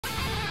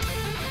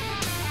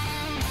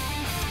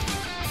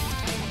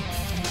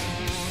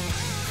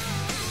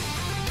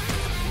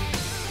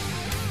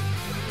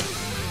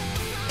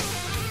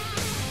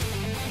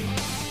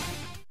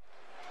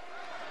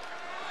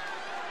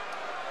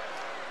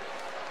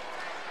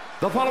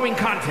The following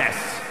contest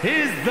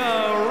is the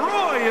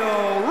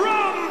Royal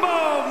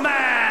Rumble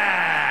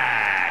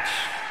match.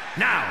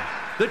 Now,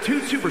 the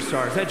two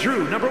superstars that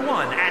drew number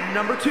 1 and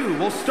number 2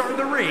 will start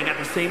the ring at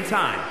the same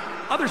time.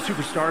 Other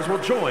superstars will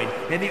join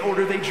in the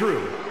order they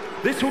drew.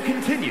 This will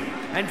continue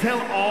until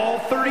all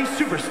 30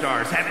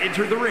 superstars have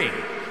entered the ring.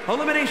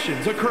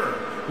 Eliminations occur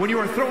when you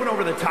are thrown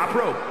over the top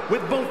rope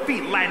with both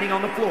feet landing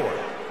on the floor.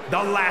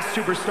 The last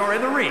superstar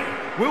in the ring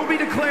will be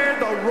declared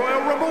the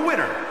Royal Rumble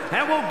winner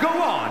and will go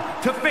on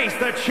to face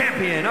the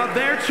champion of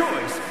their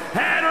choice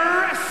at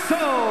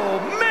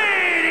WrestleMania!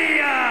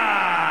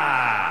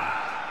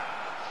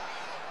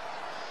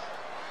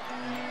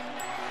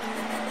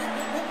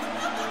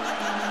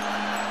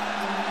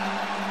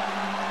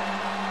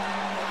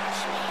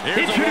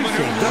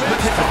 Introducing the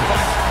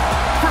participants.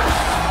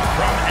 First,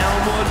 from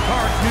Elmwood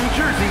Park, New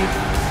Jersey,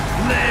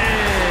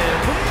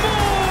 Liv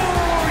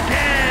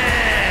Morgan!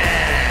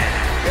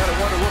 Gotta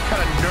wonder what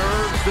kind of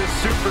nerves this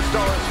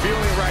superstar is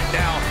feeling right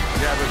now.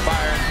 Yeah, but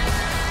Byron,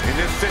 in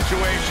this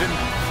situation,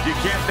 you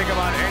can't think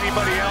about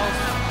anybody else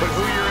but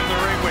who you're in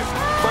the ring with.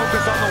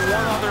 Focus on the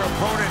one other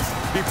opponent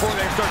before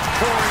they start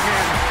pouring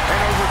in and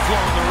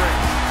overflowing the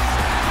ring.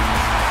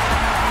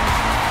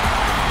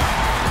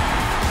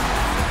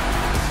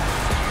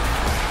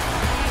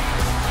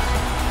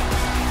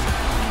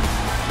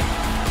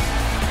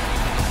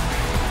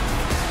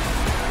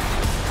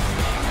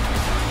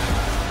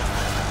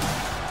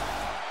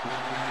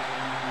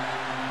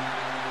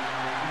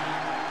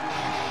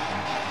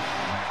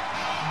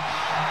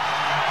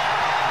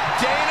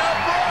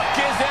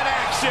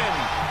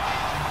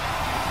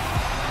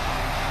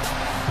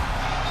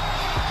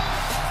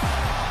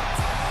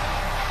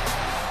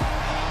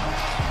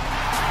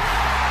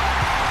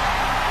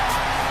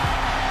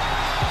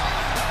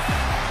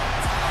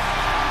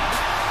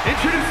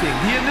 Introducing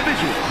the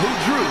individual who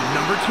drew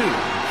number 2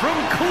 from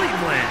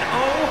Cleveland,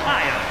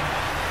 Ohio,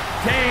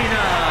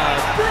 Dana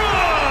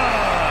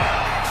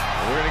Brooke!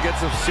 We're going to get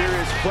some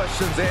serious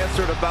questions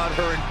answered about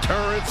her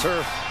endurance,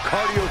 her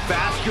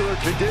cardiovascular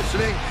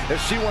conditioning, if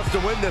she wants to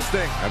win this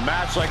thing. A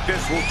match like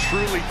this will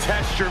truly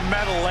test your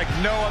mettle like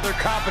no other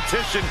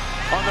competition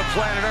on the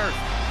planet Earth.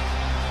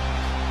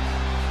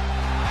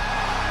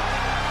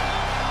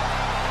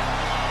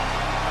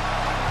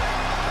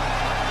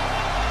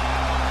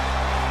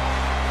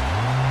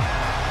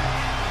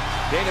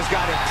 Dana's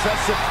got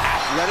impressive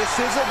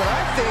athleticism, and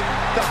I think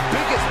the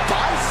biggest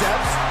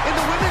biceps in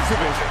the women's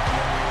division.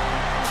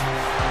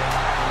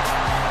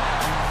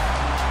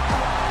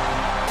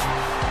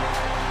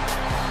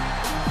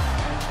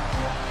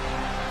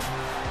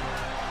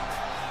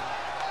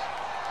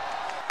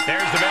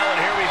 There's the bell, and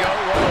here we go.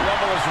 Royal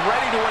Rumble is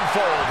ready to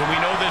unfold, and we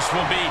know this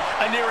will be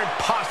a near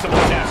impossible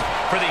test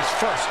for these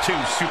first two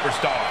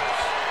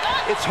superstars.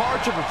 It's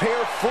hard to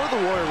prepare for the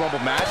Royal Rumble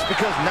match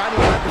because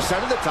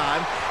 99% of the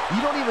time, you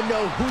don't even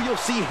know who you'll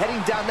see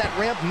heading down that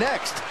ramp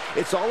next.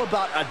 It's all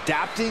about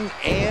adapting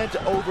and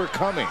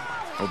overcoming.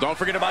 Well, don't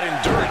forget about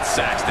endurance,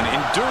 Saxton.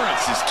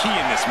 Endurance is key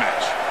in this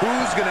match.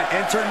 Who's going to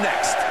enter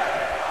next?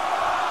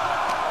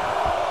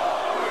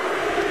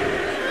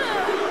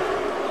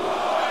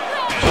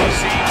 She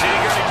seems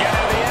eager to get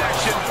out of the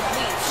action.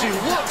 She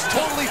looks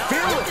totally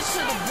fearless.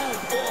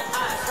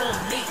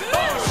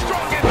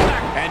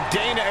 And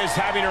Dana is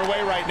having her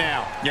way right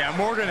now. Yeah,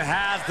 Morgan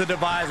has to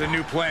devise a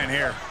new plan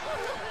here.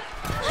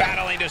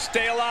 Battling to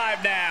stay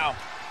alive now.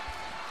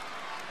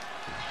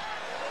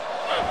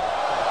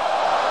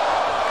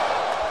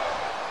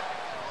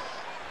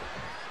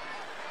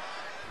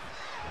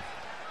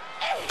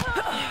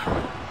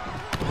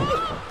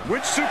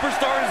 Which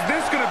superstar is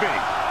this going to be?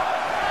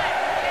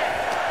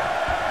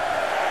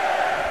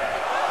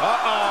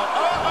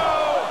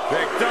 Uh-oh.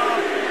 Picked up.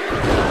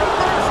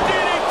 Reverse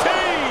DDT.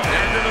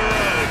 End of the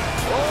road.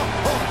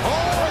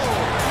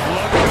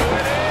 Look who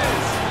it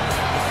is.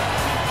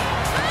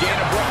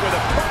 Dana Brooke with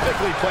a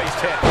perfectly placed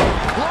hit.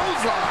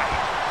 Clothesline.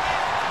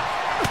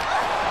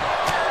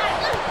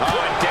 Oh,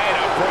 and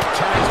Dana Brooke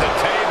turns the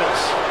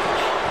tables.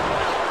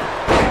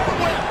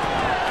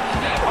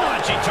 Oh,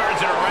 and she turns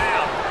it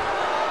around.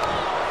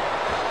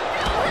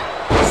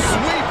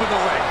 Sweep of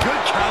the leg.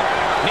 Good counter.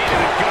 Needed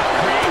a good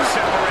create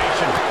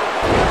separation.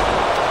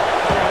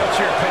 What's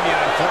your opinion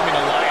on forming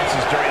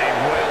alliances during a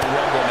Royal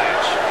Rumble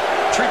match?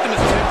 Treat them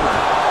as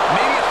temporary.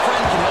 Maybe a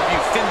friend can help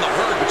you thin the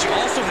herd, but you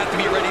also have to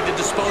be ready to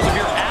dispose of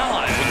your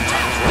allies when the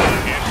time's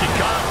right. Here she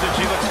comes, and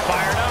she looks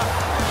fired up.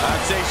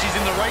 I'd say she's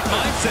in the right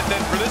mindset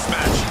then for this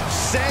match.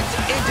 Sent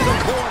into the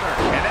corner.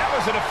 And that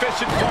was an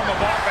efficient form of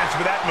offense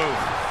with that move.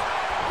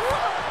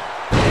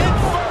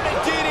 Inverted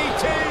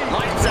DDT.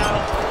 Lights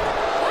out.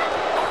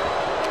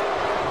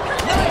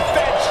 Knife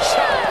edge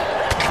chop.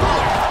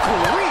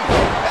 Grief.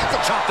 That's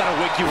a chop that'll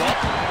wake you up.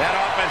 That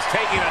offense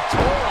taking a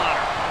toll on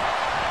her.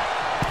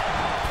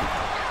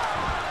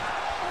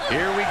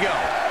 Here we go.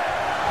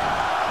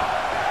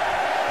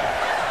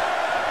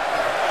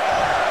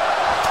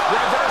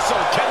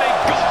 Reversal. Can they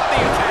go on the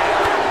attack?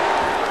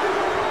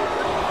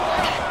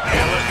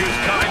 And look who's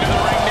coming to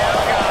the ring now,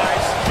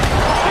 guys.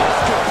 This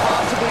could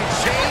possibly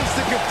change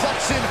the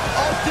complexion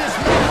of this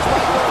match.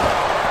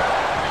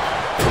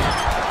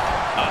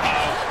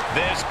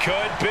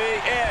 could be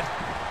it.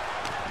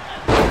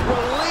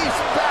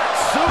 Release back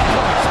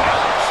suplex.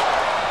 Ouch.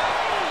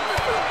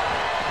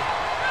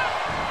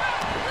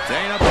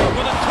 Staying up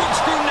with a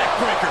corkscrew neck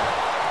breaker.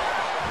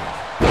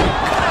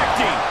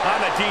 Connecting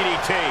on the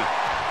DDT.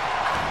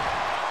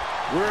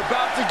 We're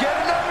about to get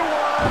another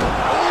one.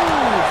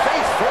 Ooh,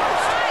 face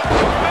first.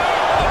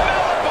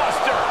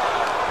 Buster.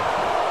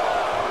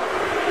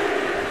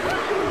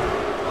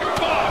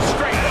 Oh,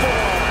 straight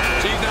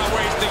forward. She's not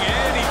wasting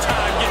any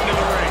time getting to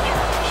the ring.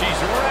 She's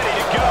ready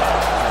to go.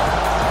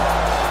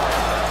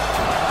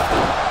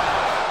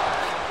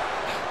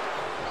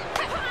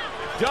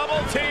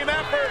 Double team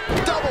effort.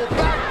 Double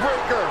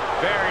backbreaker.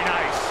 Very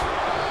nice.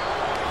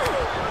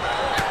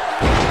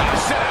 A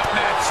set up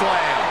mat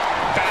slam.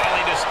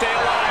 Battling to stay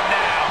alive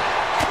now.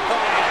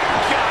 Oh,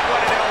 God,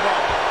 what an elbow.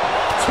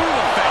 To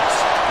the face.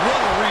 What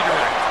a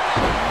redirect.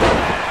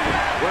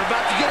 We're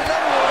about to get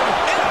another one.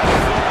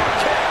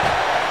 Kick.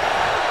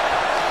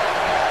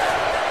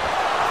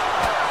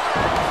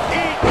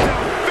 Eat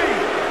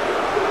defeat.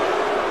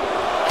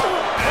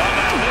 Well,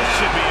 now this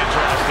should be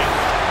interesting.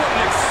 What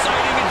an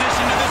exciting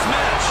addition to this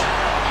match.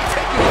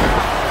 Take it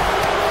out.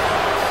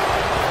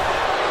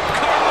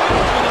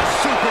 Carlos with a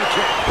super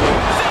kick.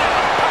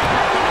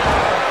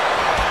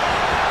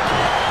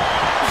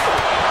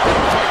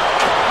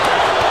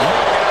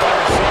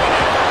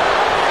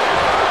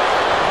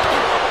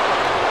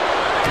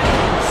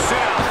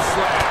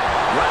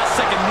 Last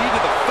second knee to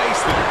the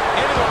face there.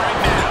 Into the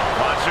ring now.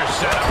 Monster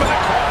set up in the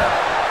corner.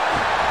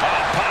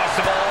 A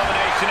possible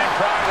elimination in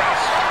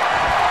progress.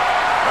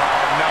 Oh,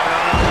 no.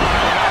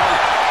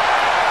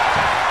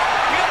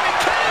 You gotta be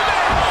kidding me.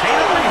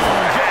 Shayna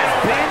Baszler has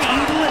been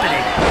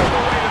eliminated.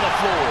 Way to the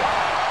floor.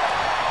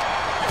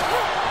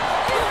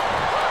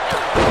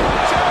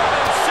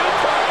 German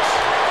suplex.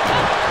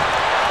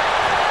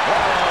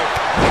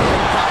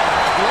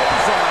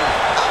 Clothesline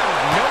out of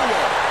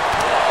nowhere.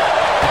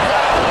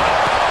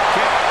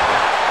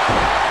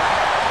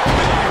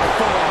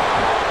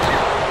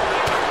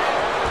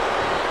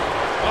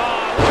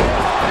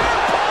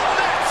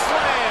 Net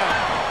slam.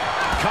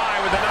 Kai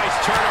with a nice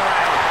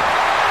turnaround.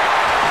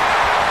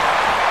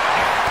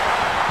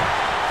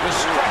 Just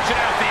stretching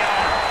out the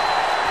arm.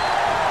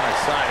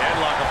 Nice side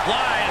headlock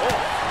applied.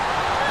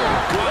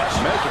 Good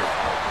measure.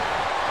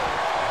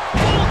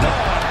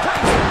 Bulldog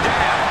brings him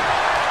down.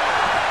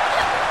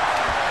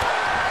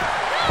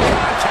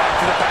 Attack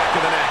to the back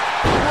of the neck.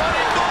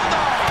 Running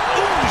Bulldog.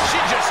 Ooh, she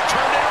just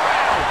turned it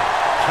around.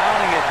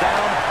 Counting it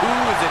down. Who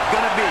is it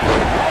gonna be?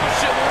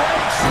 Russian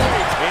leg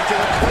sweep into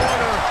the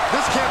corner.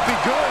 This can't be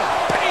good.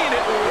 Paying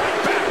it right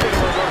back in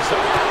reversal.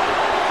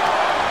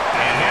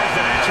 And here's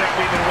the matchup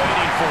we've been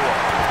waiting for.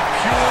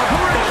 Pure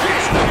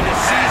focus going to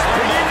seize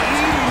the moment.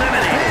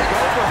 Eliminated.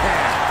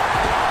 Overhand.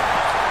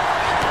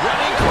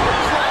 Running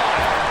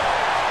clothesline.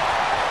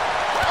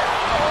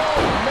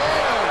 Oh,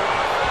 man.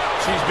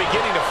 She's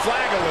beginning to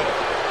flag a little.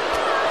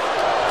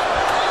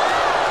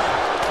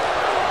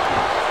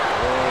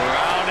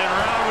 Round and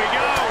round we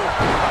go.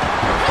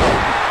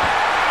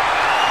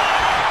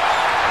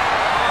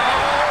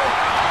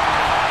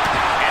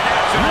 And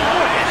that's an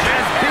elimination.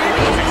 Has been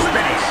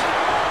eliminated.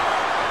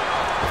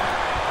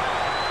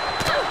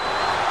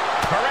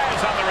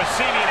 Perez on the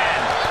receiving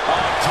end.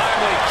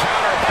 Timely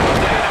counter by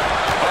Dana.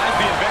 Has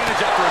the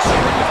advantage after a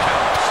string of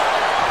counters.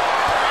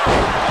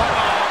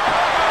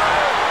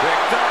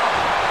 Picked up.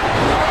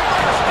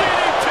 Reverse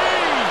DDT.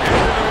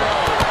 Into the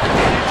rope.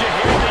 Did you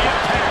hear the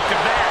impact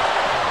of that?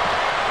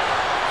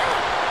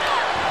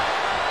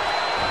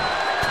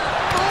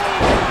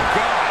 Oh,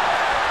 God.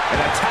 And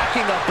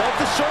attacking above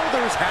the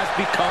shoulders has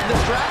become the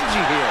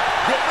strategy here.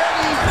 Get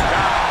ready.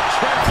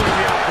 Trampling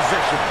the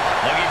opposition.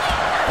 Luggage.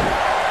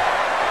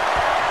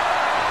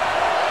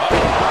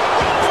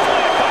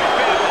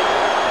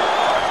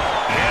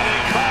 Here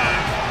they come.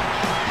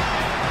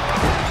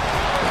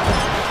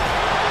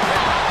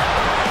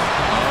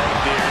 Oh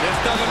dear, this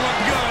doesn't look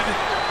good.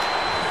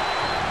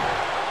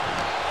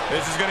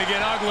 This is gonna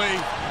get ugly.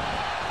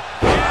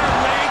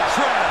 Airway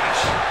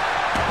crash.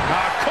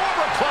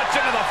 Cobra clutch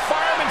into the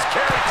fireman's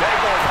carry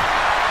takeover.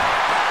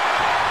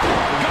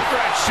 Gut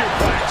wrench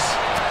suplex.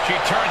 She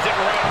turns it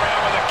right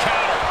around with a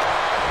counter.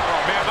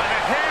 Oh man, by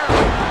the hair.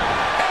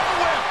 Hell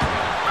whip.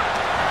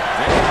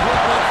 There's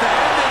what wants to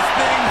end this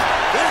thing.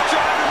 This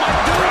driver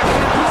might do it.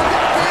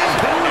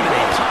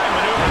 Time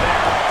maneuver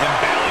there. And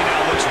Bailey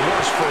now looks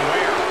worse for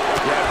wear.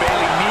 Yeah,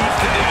 Bailey needs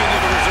to dig into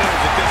the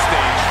reserves at this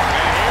stage.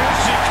 And here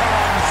she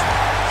comes.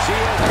 She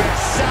has been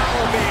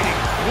salivating,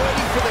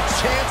 waiting for the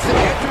chance to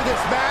enter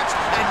this match,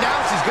 and now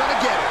she's gonna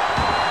get it.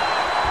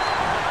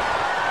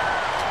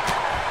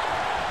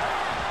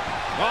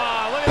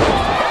 Look at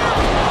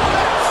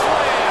this.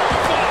 Slam.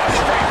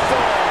 Straight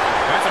forward.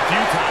 That's a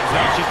few times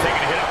now she's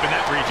taking a hit up in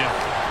that region.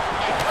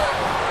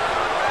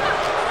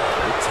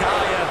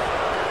 Italia.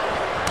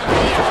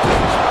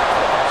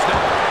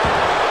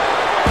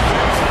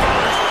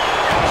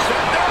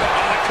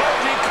 On the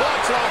cozy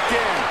clutch locked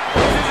in.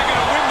 This isn't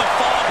gonna win the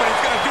fall, but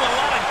it's gonna do a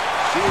lot of...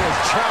 She is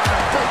trying to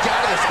break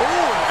out of this. Ooh,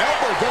 an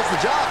elbow does the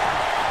job.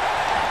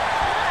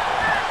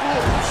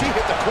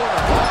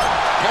 corner hard.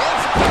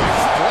 Hands up,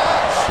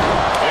 splash.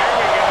 There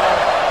we go.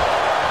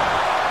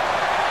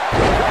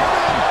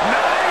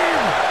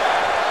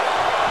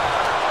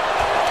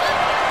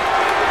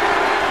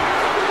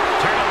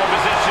 Terrible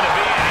position to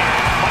be in here.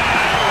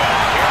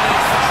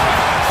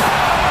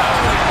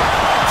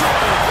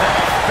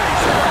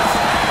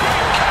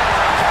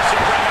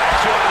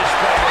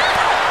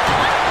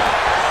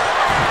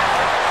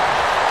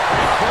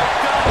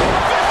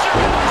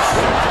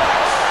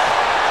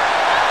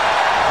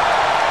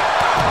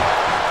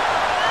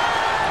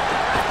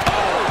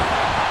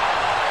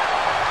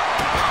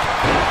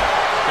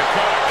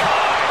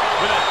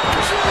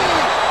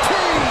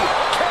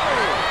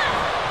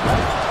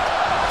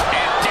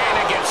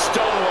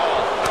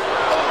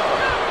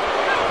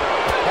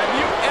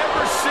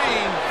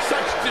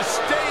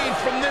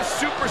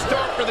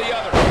 Superstar for the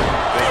other.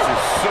 This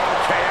is so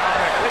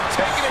chaotic. They're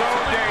taking it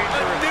to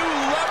a new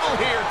level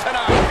here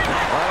tonight.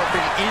 I don't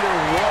think either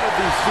one of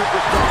these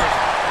superstars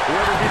will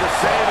ever be the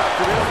same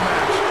after this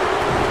match.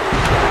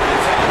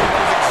 Natalya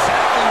knows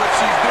exactly what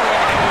she's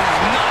doing, and it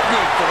is not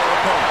good for her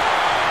opponent.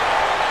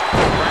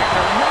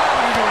 Breaker,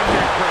 right into a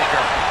neck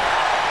breaker.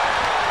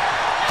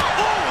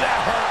 Oh, that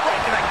hurt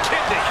right to the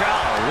kidney.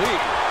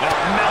 Golly. Now,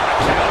 amount of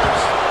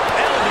counters.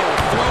 Elbow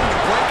thrown to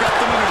break up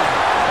the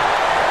maneuver.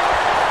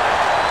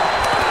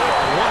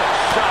 What a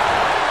shot.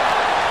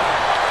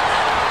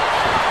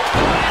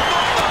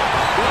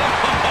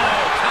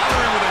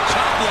 Countering with a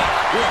chop block.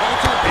 Will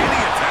alter any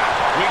attack.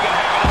 We can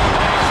have an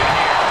elimination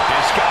here.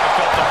 And Scott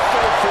felt the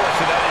full force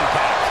of that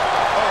impact.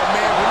 Oh,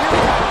 man, when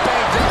you're that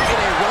banged up in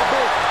a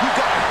Rumble, you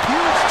got a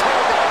huge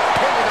target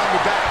hanging on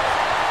your back.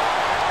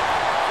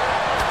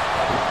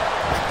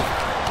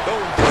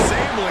 Oh,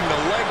 disabling the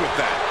leg with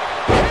that.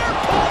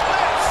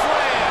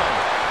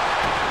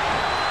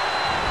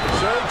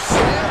 Choke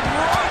slam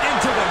right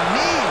into the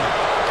knee.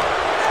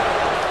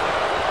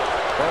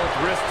 Both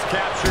wrists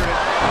captured it.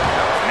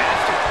 That was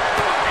nasty.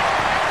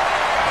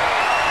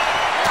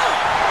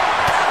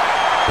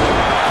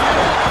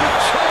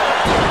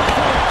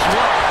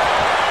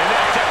 And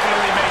that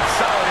definitely made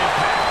solid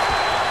impact.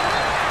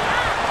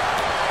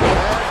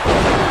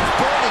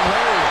 Burning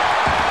lariat.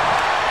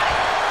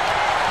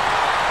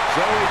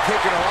 Zoe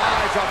taking her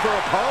eyes off her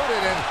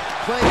opponent and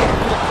playing it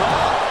for the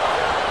crowd.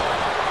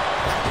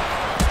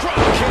 Drop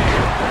kick.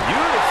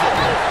 Beautiful.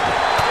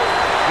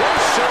 What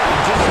show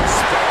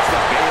disrespects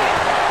the Bailey.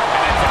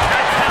 And it's a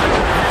count.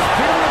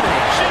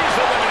 She's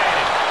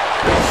eliminated.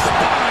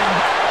 Stunning.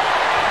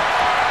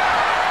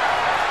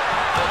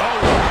 Oh,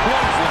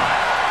 clothesline.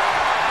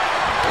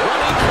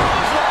 Running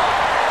clothesline.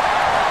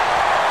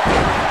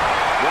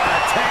 What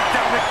a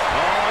takedown.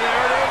 Oh,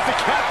 there it is. The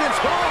captain's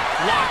hook.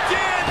 Locked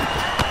in.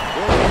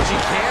 Well, she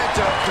can't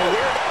to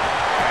win.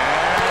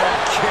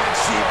 And can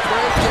she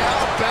break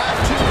out back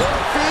to her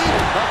feet?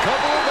 A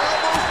couple of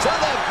elbows to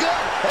the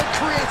gut and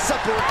create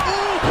separate.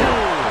 Ooh!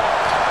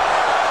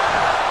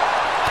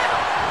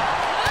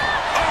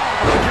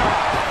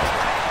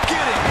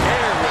 Getting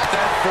air with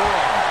that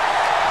forearm.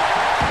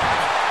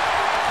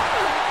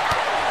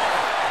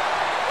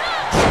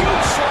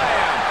 Scoop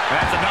slam.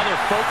 That's another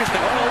focus.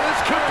 Oh, this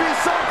could be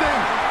something.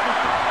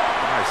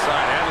 Nice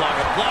side headlock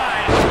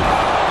applied.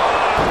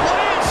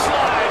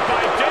 Landslide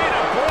by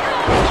Dana.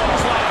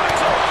 Clothesline.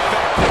 So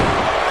effective.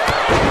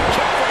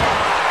 Kick from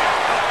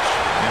behind.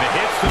 And it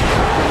hits them.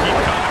 Keep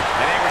coming.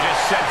 And they were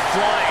just sent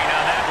flying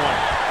on that one.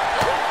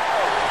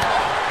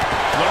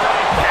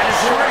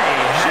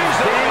 She's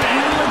been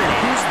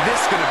eliminated. Who's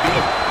this going to be?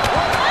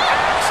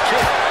 Axe kick.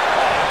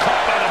 Oh,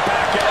 caught by the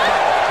back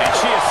elbow. And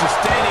she is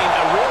sustaining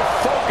a real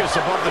focus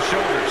above the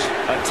shoulders.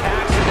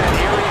 Attacks in that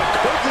area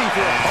could leave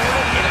her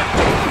opponent in a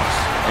daze.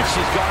 And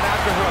she's gone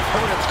after her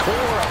opponent's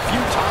core a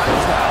few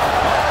times now.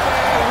 Oh,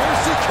 man, here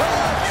she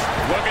comes.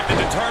 Look at the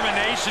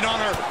determination on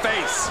her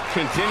face.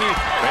 Continue.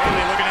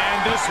 Bailey looking to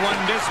end this one.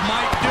 This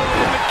might do it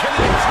if it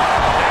connects.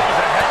 That was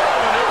a hell of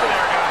a maneuver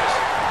there, guys.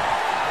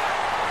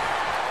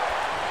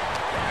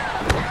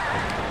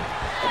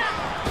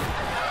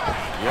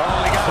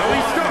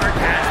 Zoe Stark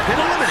has been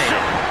eliminated.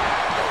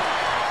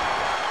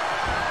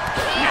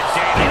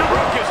 Dana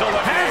Brooke is Has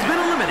eliminated.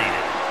 been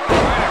eliminated.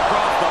 Right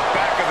across the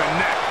back of the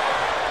neck.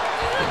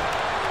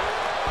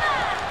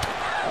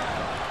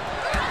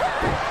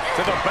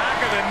 To the back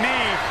of the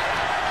knee.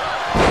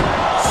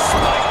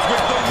 Spiked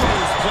with the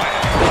rose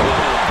plant.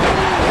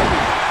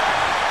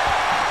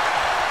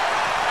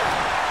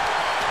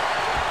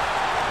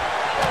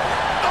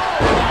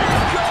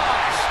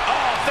 Gosh!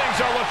 Oh, things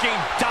are looking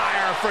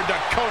dire for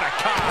Dakota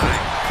Kai.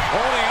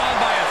 Holding on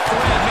by a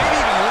thread. Maybe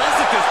even less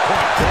at this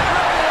point.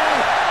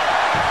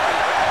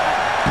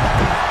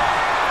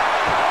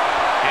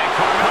 And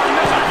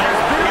Carmella has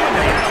been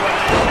eliminated.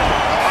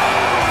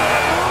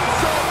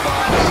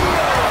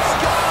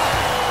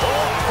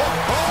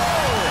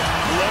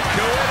 Look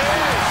who it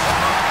is.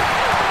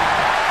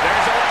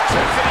 There's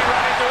electricity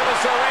running through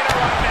this arena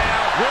right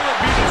now. Will it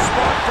be the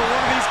spark for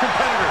one of these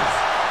competitors?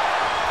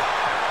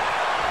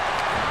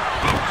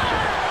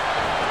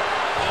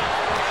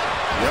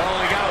 You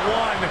only got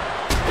one.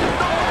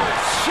 Oh,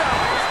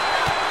 shot.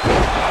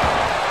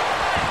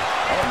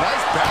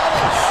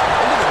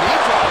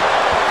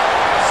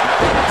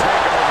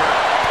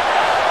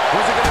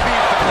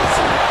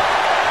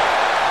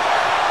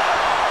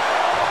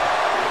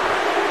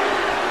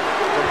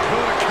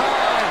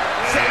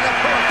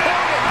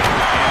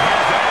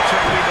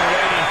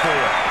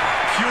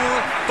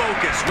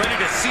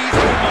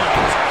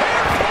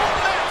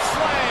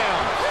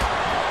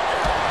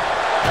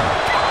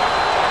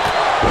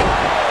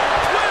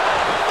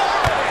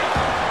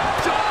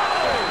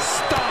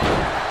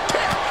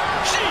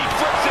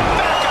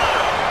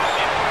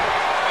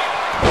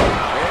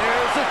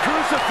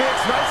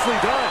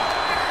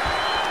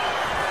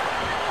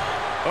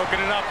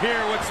 here.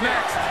 What's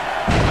next?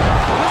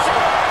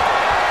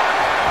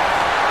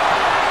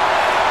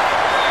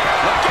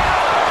 Look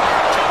out!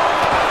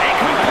 A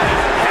combate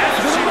has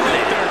been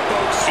eliminated. There,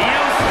 folks.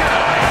 Io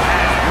Sky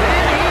has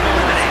been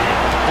eliminated.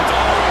 It's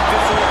always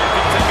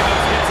disorienting taking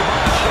those hits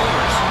above the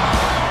shoulders.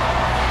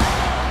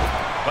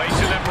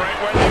 Placing them right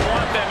where they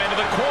want them, into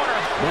the corner.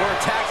 More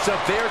attacks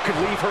up there could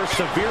leave her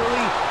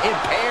severely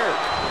impaired.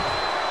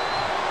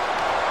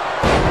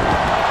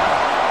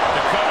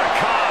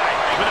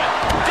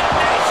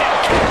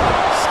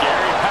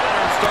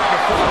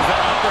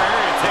 That upper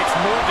area takes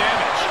more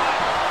damage.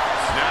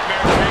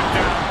 Snapmare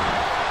takedown.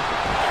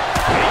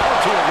 Able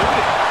to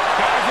elude it.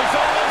 Guys, it's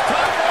almost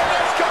time for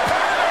this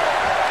competitor.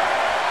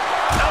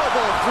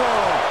 Elbow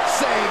throw,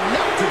 saying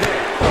no to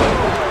this.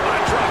 A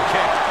drop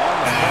kick on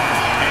the mark.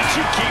 And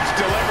she keeps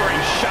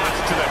delivering shots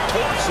to the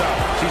torso.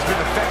 She's been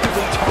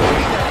effectively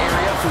targeting that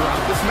area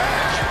throughout this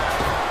match.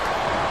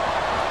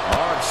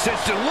 Arm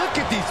cinched. Look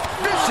at these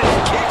vicious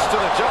kicks to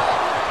the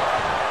jaw.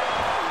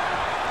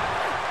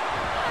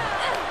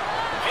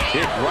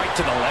 Kick right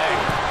to the leg.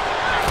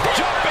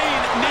 Jumping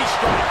knee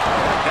strike.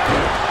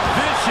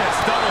 Vicious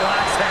double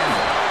axe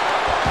handle.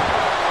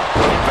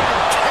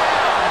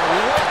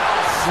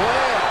 Wow,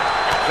 slam.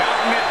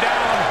 Counting it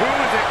down. Who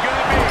is it going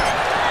to be?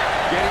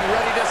 Getting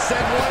ready to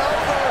send one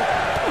over.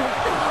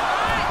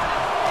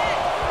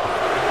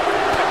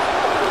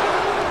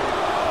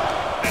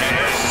 And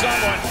there's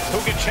someone who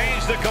can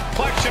change the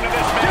complexion of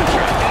this match.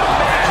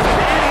 Has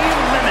been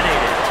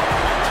eliminated.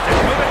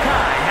 Dakota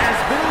Kai has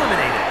been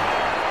eliminated.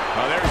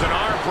 Oh, there's an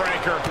arm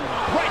breaker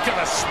right to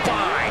the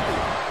spine.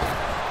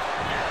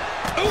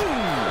 Ooh!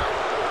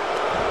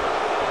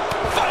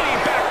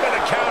 Fighting back with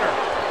a counter.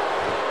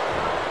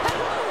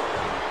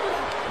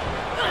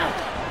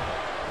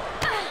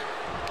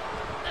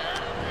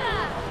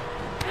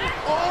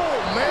 Oh,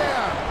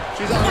 man.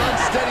 She's on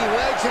unsteady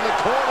legs in the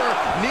corner.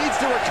 Needs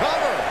to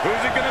recover.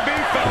 Who's it going to be,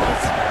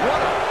 fellas? What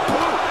a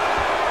boot.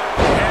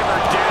 Hammer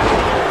down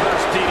with a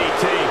reverse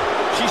DDT.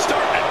 She's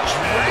starting to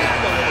drag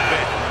a little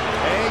bit.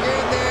 Hang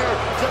in there.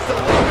 Just a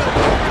little bit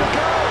more to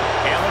go.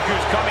 And look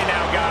who's coming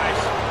now, guys.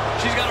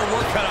 She's got her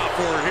work cut out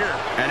for her here.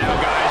 And now,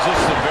 guys, this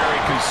is a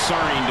very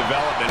concerning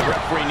development. The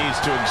referee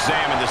needs to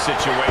examine the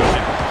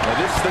situation. Now,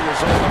 this is the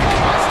result of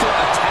constant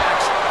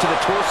attacks to the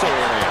torso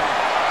area.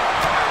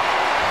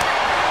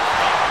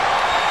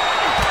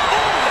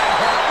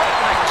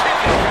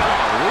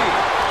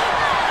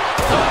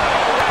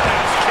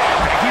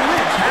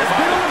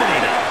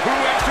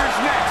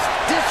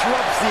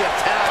 Disrupts the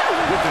attack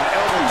with an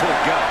elbow to the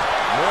gut.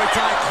 Muay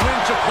Thai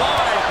clinch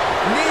applied.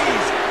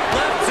 Knees,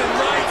 lefts and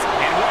rights.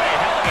 And what a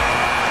hell of a...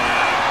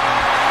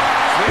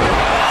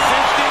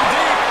 Cinched in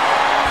deep.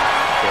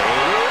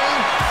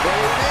 Fading.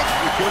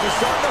 Because it's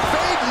starting to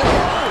fade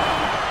now.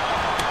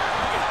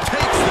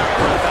 Takes their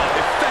breath out.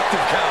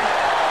 Effective counter.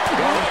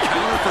 Going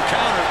counter for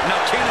counter.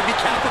 Now can it be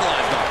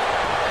capitalized on?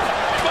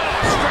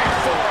 Straight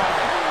forearm.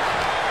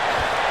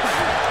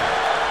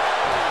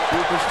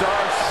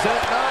 Superstar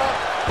setting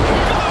up.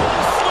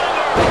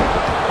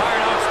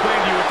 Byron, I'll explain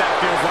to you what that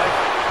feels like.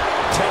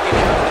 Taking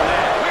it out of the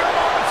net. We're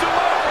moments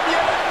away from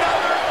yet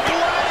another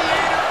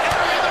gladiator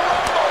entering the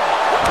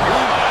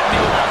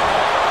Rumble.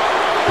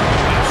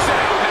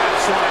 Set that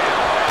slam.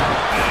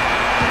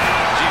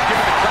 She's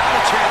giving the crowd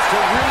a chance to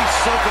really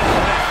soak it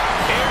all in.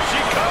 Here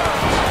she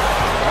comes.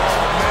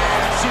 Oh,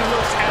 man. She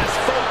looks as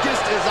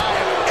focused as I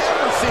have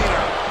ever seen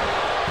her.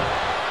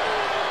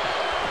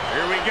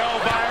 Here we go,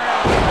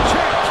 Byron.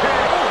 Kick,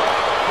 kick.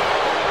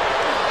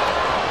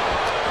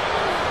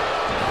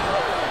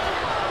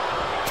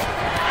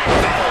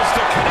 Fails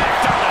to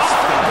connect on the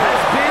spot.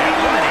 Has been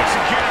eliminated.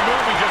 Executed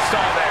move we just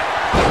saw there.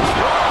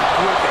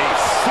 With a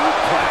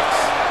suplex.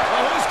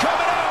 Well, who's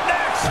coming out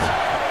next?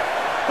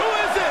 Who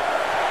is it?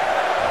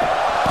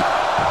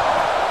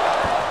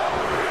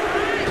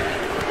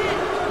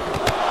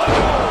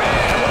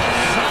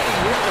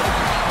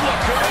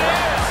 Look who it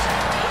is.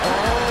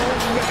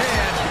 Oh,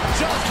 man.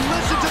 Just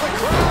listen to the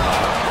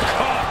crowd.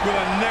 Caught with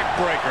a neck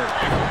breaker.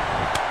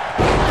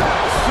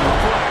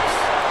 Suplex.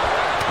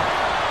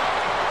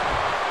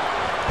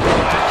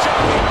 A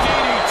jumping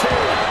DDT.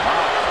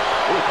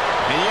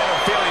 And you have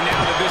a feeling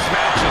now that this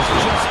match has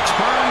just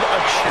turned a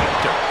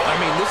chapter. I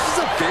mean, this is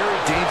a very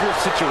dangerous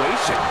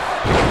situation.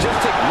 You can just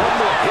take one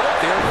more hit up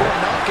there for a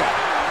knockout.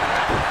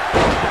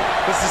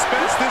 The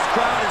suspense this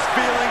crowd is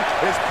feeling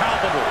is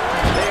palpable.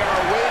 They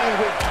are waiting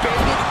with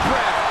bated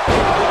breath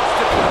for what's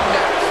to come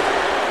next.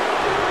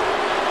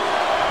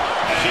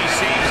 She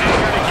seems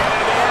eager to get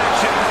into the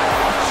action.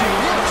 She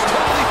looks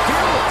totally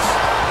fearless.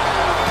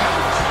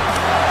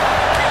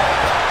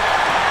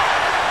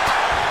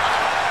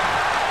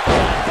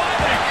 By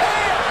the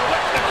hair,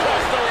 whipped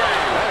across the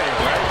ring. That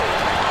ain't right.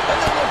 And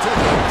then what's it?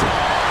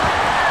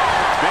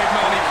 Big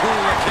Money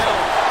Crew Raquel.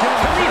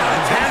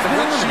 Has been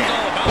What she's eliminated.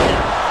 all about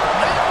here.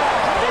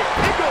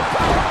 Eagle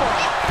powerbomb.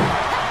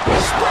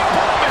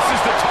 Springboard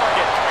misses the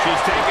target. She's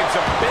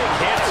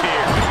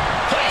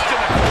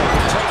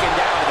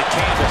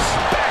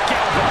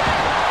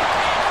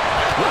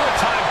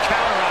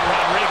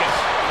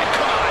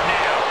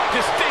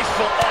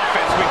successful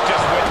offense we've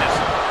just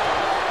witnessed.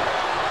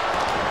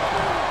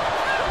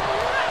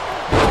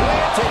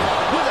 Planted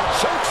with a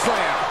choke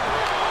slam.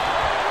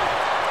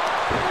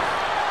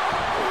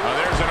 Oh,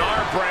 there's an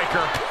arm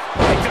breaker.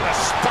 Right to the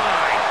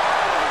spine.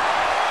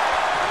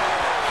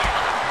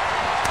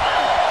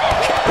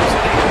 Kicks to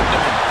the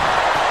abdomen.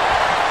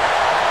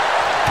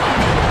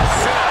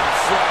 Sit-out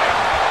flag.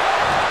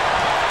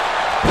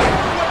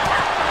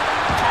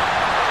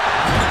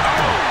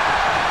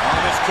 Oh,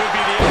 this could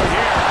be the end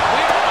here.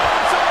 We don't know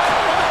what's up.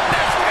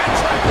 Next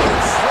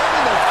entrance.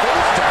 Slamming their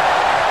face down.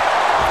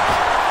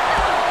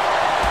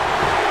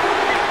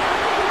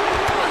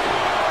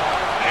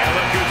 And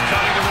look who's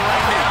coming to the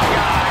ring now,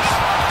 guys.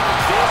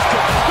 This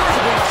could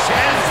be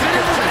chance the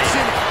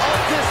completion of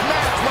this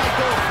match,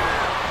 Michael.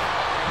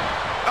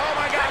 Oh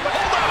my God, but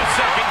hold on a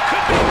second.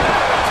 Could be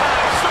another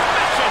time.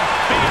 Submission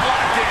being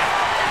locked in.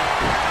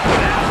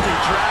 Nasty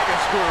dragon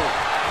screw.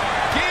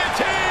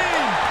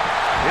 Guillotine.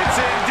 It's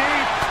in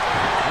deep.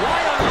 Why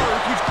on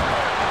earth would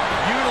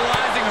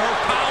utilizing her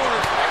power,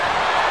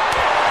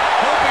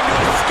 hoping to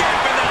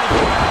escape and then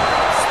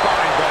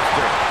Spine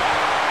buster.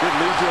 Could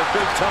lead to a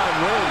big time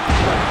win.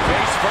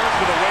 Face first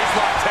with a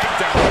waistlock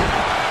takedown.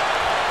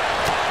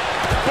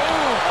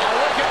 Boom. Oh,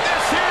 look at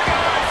this here,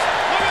 guys.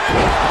 Look at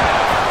this.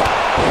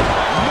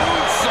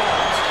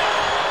 Moonsault.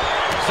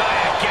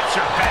 Zaya gets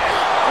her back.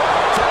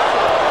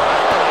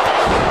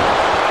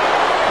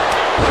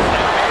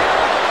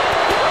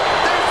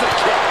 There's the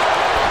kick.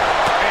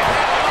 And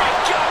now, oh my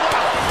God,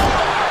 what a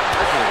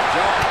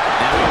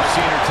Now we've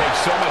seen her take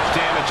so much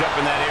damage up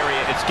in that area,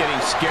 it's getting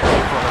scary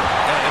for her.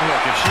 And look,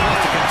 if she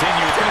wants to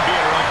continue, it's going to be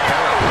at her own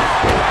peril.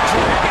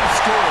 Dragon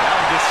screw.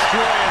 That'll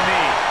destroy a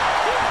knee.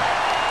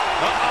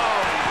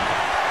 Uh-oh.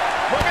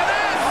 Look at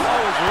this.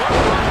 Oh, it's right.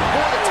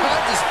 Boy, the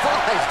time just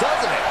flies,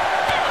 doesn't it?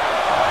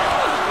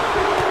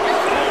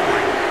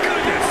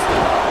 Goodness.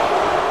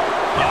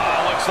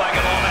 Looks like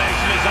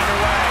elimination is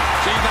underway.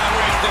 She's not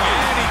wasting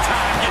any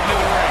time getting to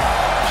the ring.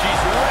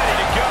 She's ready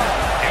to go.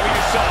 And we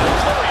just saw a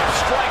flurry of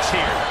strikes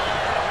here.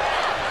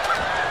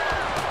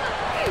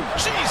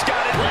 She's got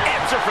an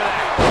answer for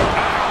that.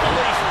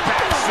 Release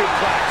back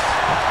suplex.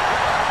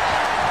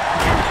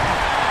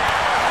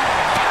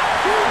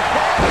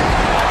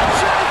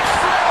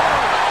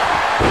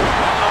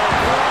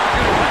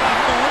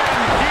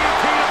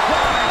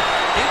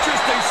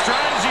 Interesting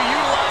strategy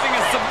utilizing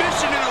a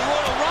submission in a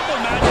Royal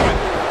Rumble match.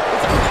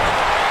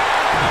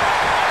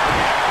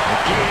 The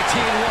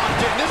guillotine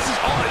locked in. This is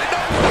all it is.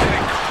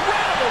 An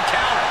incredible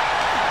counter.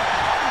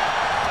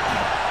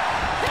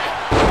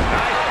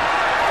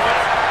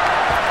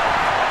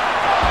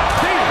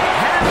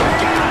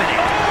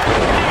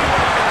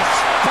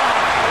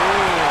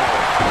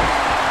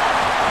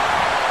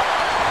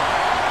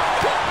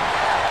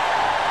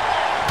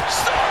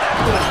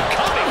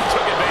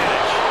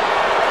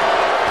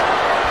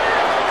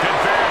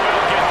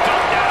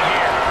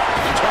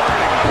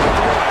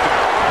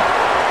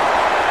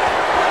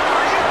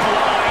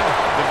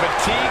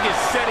 Fatigue is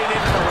setting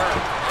in for her.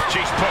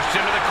 She's pushed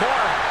into the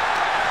corner.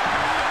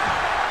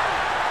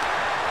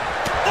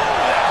 Oh,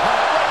 that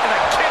hurt right to the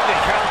kidney.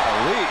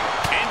 Golly.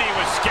 Indy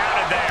was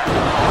scouted there.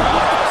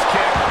 Cross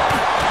kick.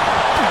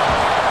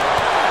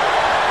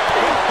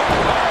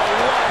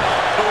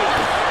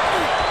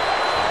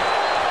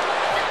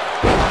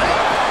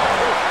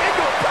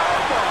 Into a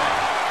powerbomb.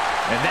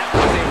 And that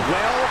was a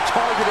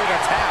well-targeted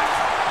attack.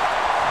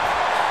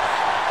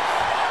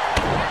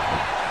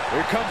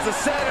 Here comes the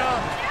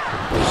setup.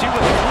 She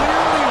was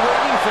clearly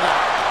waiting for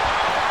that.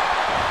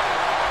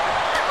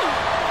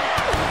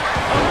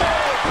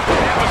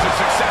 That was a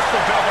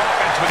successful bit of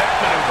offense with that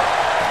maneuver.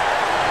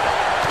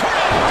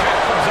 Kick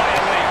from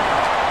Zaya Lee.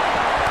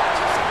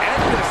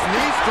 Endless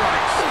knee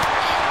strikes.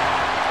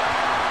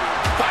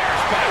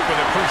 Fires back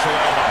with a crucial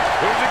elbow.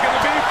 Who's it going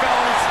to be,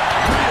 fellas?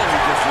 Really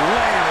just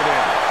laying it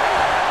in.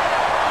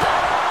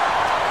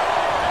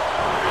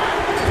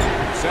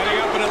 Setting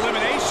up an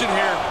elimination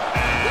here.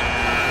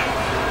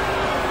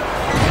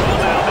 Well,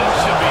 now this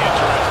should be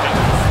interesting.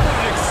 What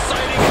an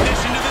exciting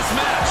addition to this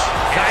match.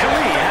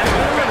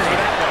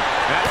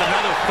 That's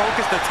another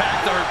focused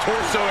attack to her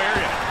torso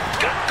area.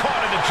 Got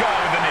caught in the jaw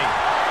with the knee.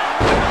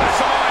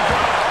 Samoan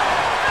drop.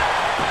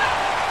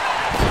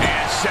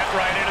 And set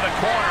right into the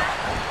corner.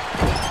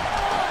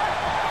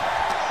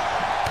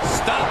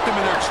 Stopped them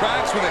in their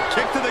tracks with a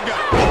kick to the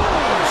gut.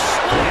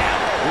 Slam.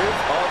 With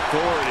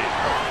authority.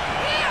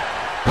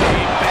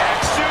 Back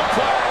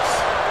suplex.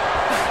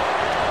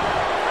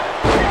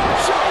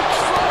 Choke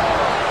slam.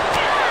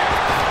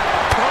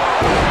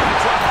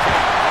 Drop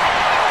kick.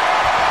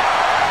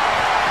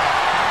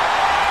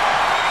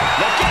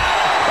 Look out.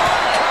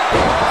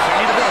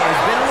 Sonya Deville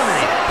has been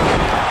eliminated.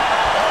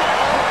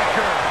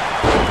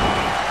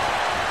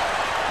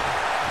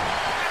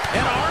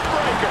 An arm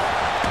breaker.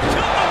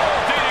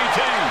 DDT.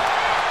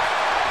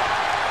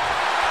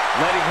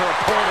 Letting her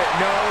opponent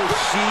know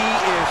she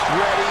is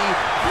ready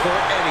for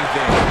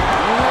anything.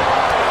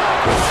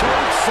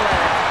 Choke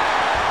slam.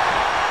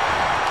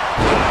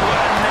 What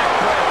a neck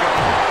breaker.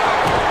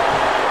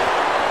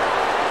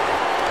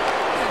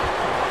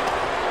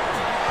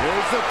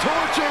 Here's the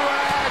torture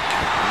rack.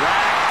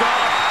 Racked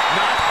up.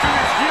 Not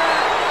finished yet.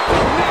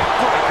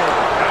 Neckbreaker.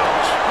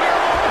 Ouch. We're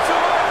moments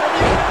away from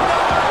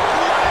the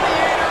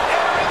gladiator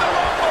entering the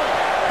Rumble.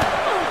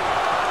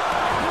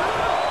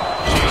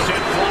 She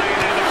sent flying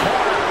into the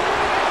corner.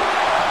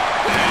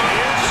 And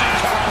here she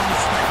comes.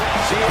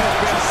 She has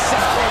been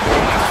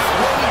salivating,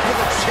 waiting for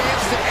the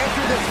chance to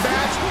enter this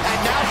match, and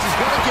now she's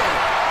going to get it.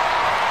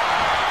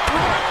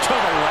 Right to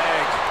the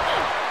leg.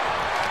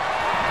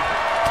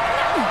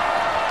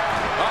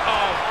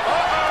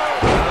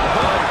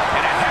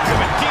 And a heck of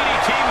a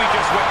DDT we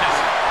just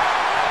witnessed.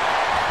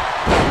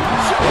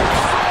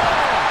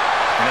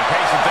 And the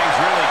pace of things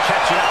really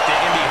catching up to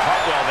Indi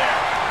Hartwell there.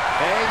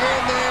 Hang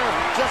in there.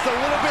 Just a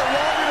little bit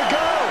longer to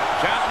go.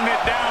 Counting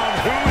it down.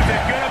 Who's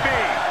it going to be?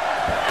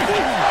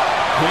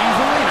 Queen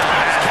Zelina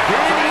has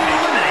been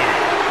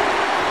eliminated.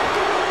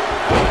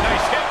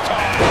 Nice hip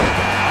toss.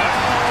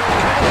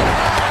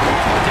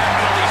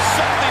 Definitely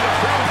something to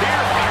prove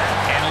here.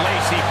 And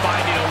Lacey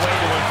finding a way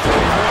to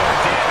inflict more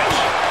damage.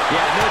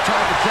 Yeah, no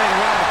time for playing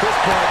around at this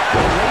point.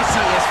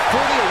 Lacey is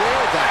fully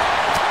aware of that.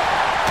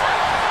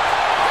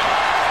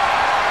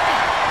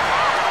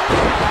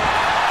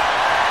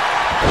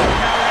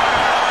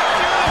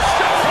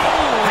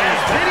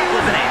 Has been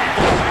eliminated.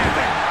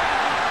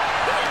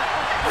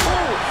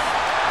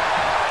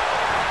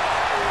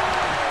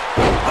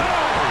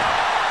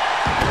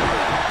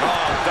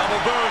 Oh,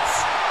 double boots.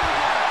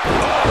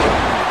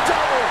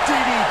 Double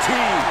DDT.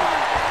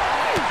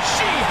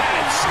 She had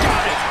it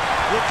started.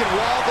 Looking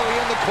wobbly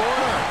in the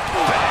corner.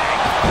 Bang.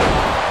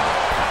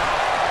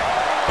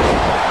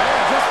 Oh,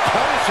 man, just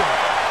punish him.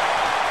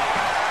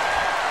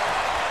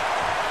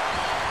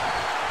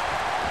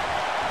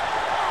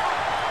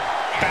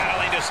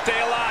 Battling to stay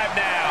alive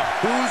now.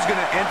 Who's going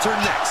to enter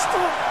next?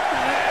 Oh,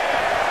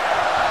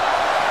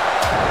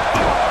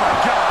 my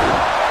God.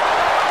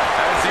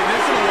 Haven't seen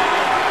this in a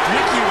while.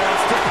 Nikki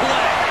wants to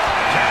play.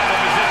 Terrible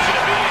position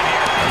to be in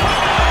here.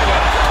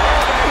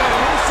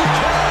 Lucy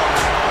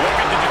comes. Look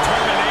at the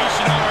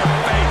determination on her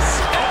face.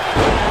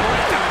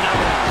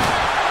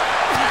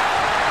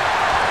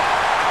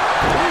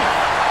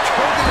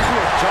 Turned it into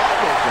a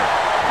jawbreaker.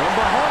 From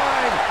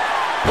behind.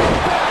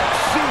 Back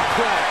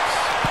suplex.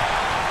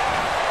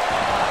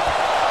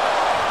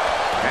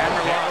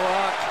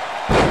 Hammerlock.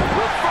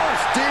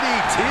 Reverse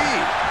DDT.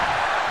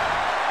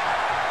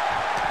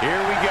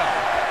 Here we go.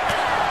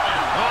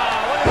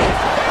 Look at this.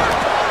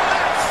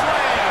 That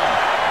slam.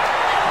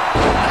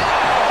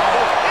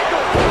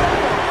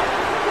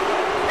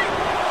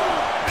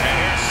 And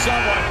here's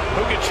someone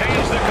who can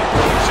change the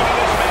complexion of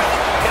this match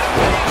in a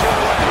major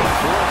way.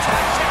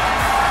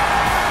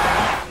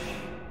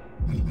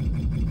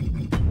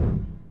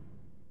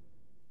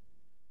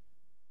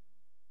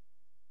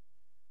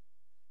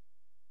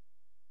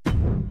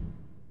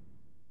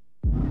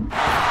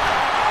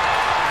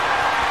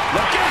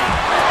 Look out!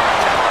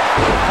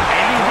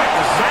 Indi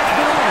Hartwell has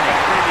been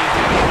eliminated.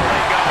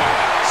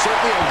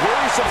 Certainly a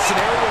worrisome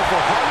scenario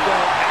for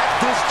Hartwell at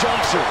this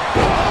juncture.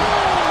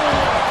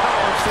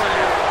 Power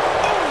slam.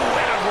 Oh,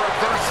 and a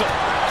reversal.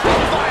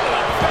 Right to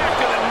the back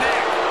of the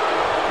neck.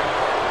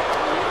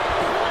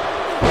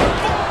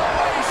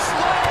 Fallaway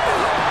slam.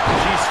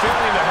 She's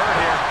feeling the hurt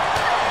here.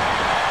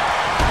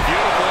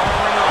 Beautiful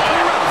arm in the leg.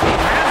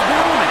 Has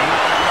been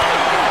eliminated.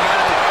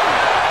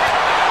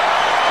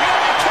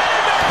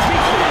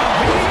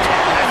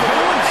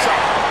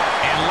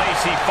 And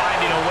Lacey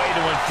finding a way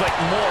to inflict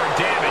more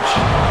damage.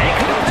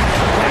 Equipos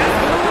has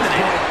been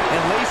eliminated.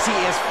 And Lacey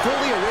is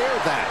fully aware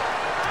of that.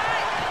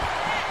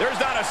 There's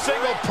not a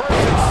single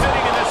person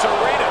sitting in this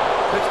arena.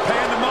 It's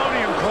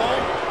pandemonium,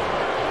 Cole.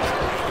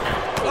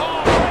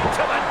 Oh, right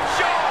to the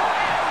jaw.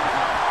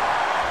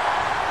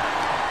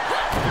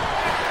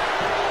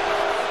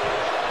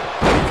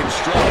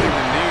 Constructing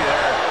the knee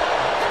there.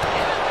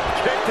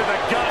 Kick to the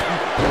gut.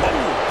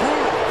 Oh,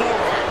 brutal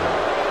forearm.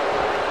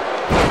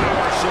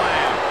 Power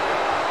slam.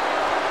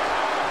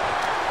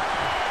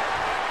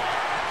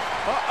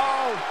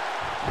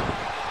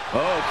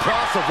 Oh,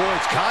 cross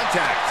avoids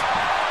contact.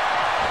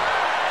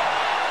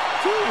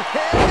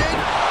 Two-handed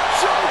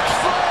choke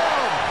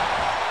slam.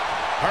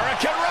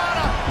 Hurricane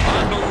Rana.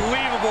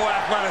 Unbelievable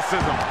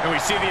athleticism. And we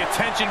see the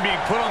attention being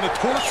put on the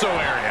torso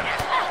area.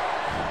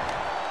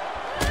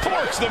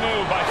 Forks the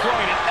move by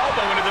throwing an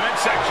elbow into the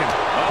midsection.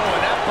 Oh,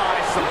 and that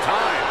buys some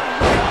time.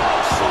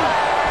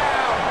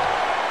 Slam!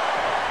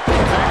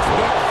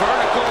 Textbook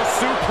vertical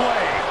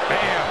suplex.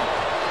 Bam.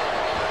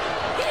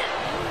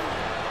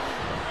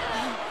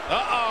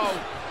 Uh-oh.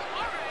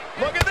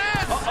 Look at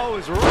this. Uh-oh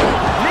is right.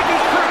 Nikki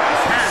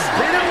Cross has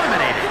been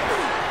eliminated.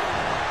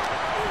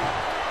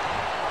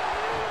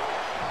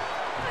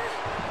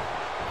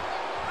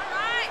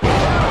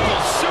 Vertical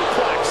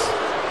suplex.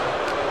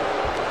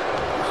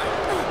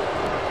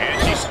 And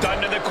she's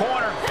stunned in the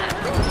corner.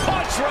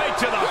 Punch right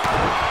to the...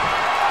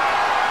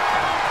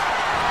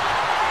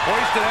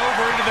 Hoisted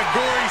over into the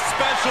gory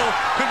special.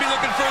 Could be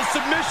looking for a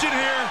submission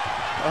here.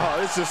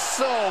 Oh, this is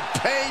so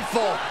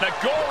painful. The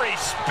gory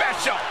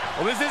special.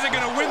 Well, this isn't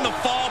going to win the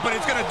fall, but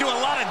it's going to do a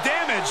lot of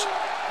damage.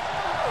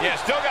 Yeah,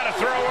 still got to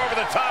throw over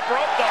the top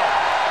rope, though.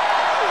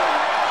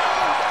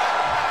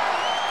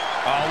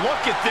 Oh,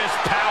 look at this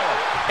power.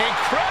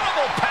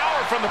 Incredible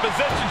power from the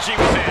position she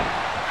was in.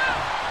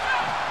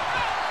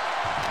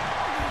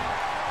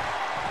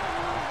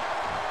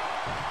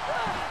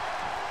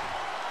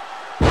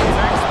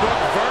 Textbook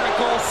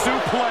vertical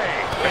suplex.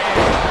 Bam.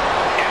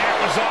 And that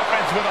was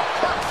offense with a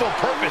hurtful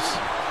purpose.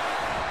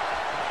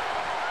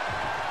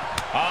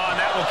 Oh, and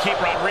that will keep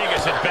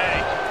Rodriguez at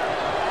bay.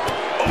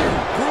 Oh,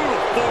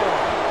 brutal forearm.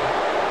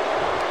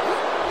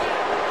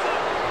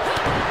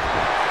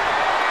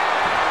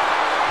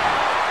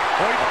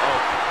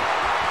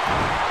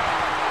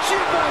 She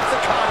avoids the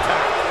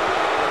contact.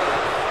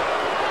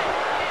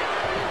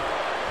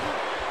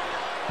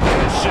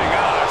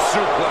 Gionna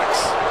suplex.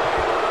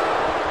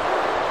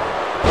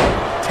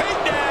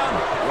 Takedown.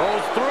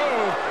 Rolls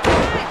through.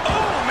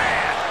 Oh,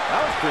 man.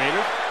 That was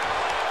creative.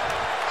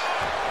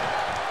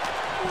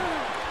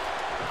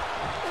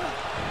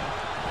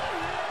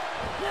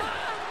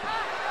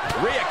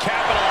 Rhea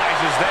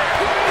capitalizes there.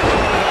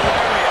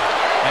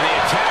 And the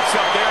attacks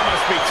up there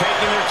must be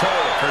taking their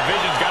toll. Her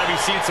vision's got to be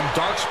seeing some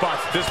dark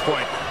spots at this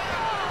point.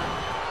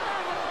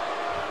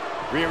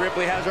 Rhea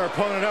Ripley has her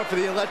opponent up for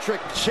the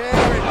electric chair.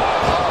 Oh,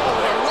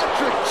 the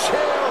electric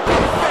chair.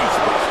 Face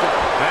buster.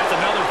 That's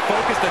another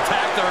focused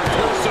attack to her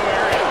torso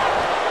area.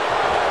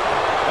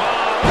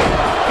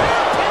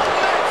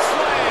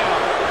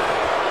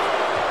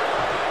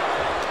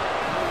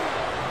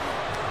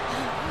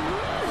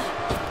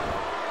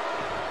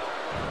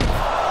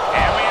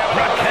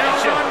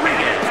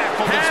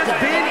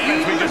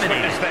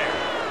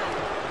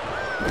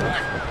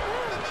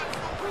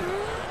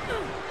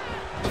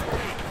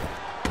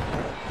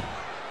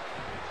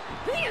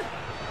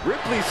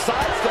 Ripley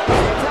sidesteps the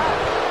attack.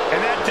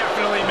 And that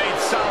definitely made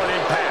solid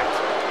impact.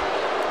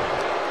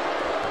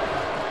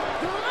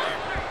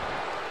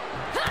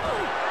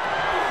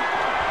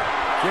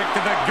 Kick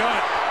to the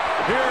gut.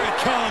 Here it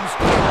comes.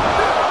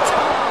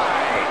 Tie.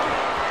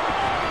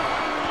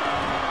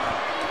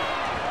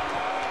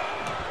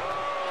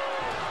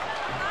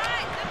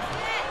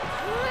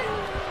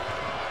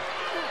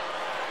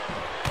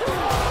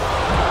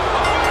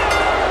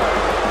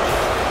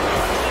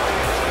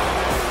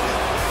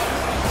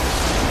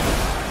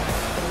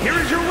 Here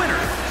is your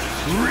winner,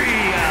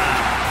 Rhea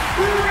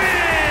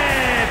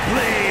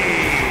Ripley.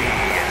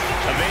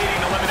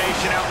 Evading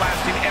elimination,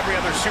 outlasting every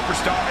other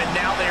superstar, and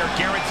now they are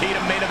guaranteed a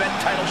main event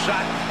title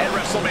shot at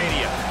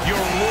WrestleMania. Your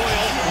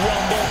Royal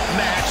Rumble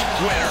match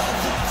winner.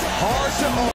 Hard to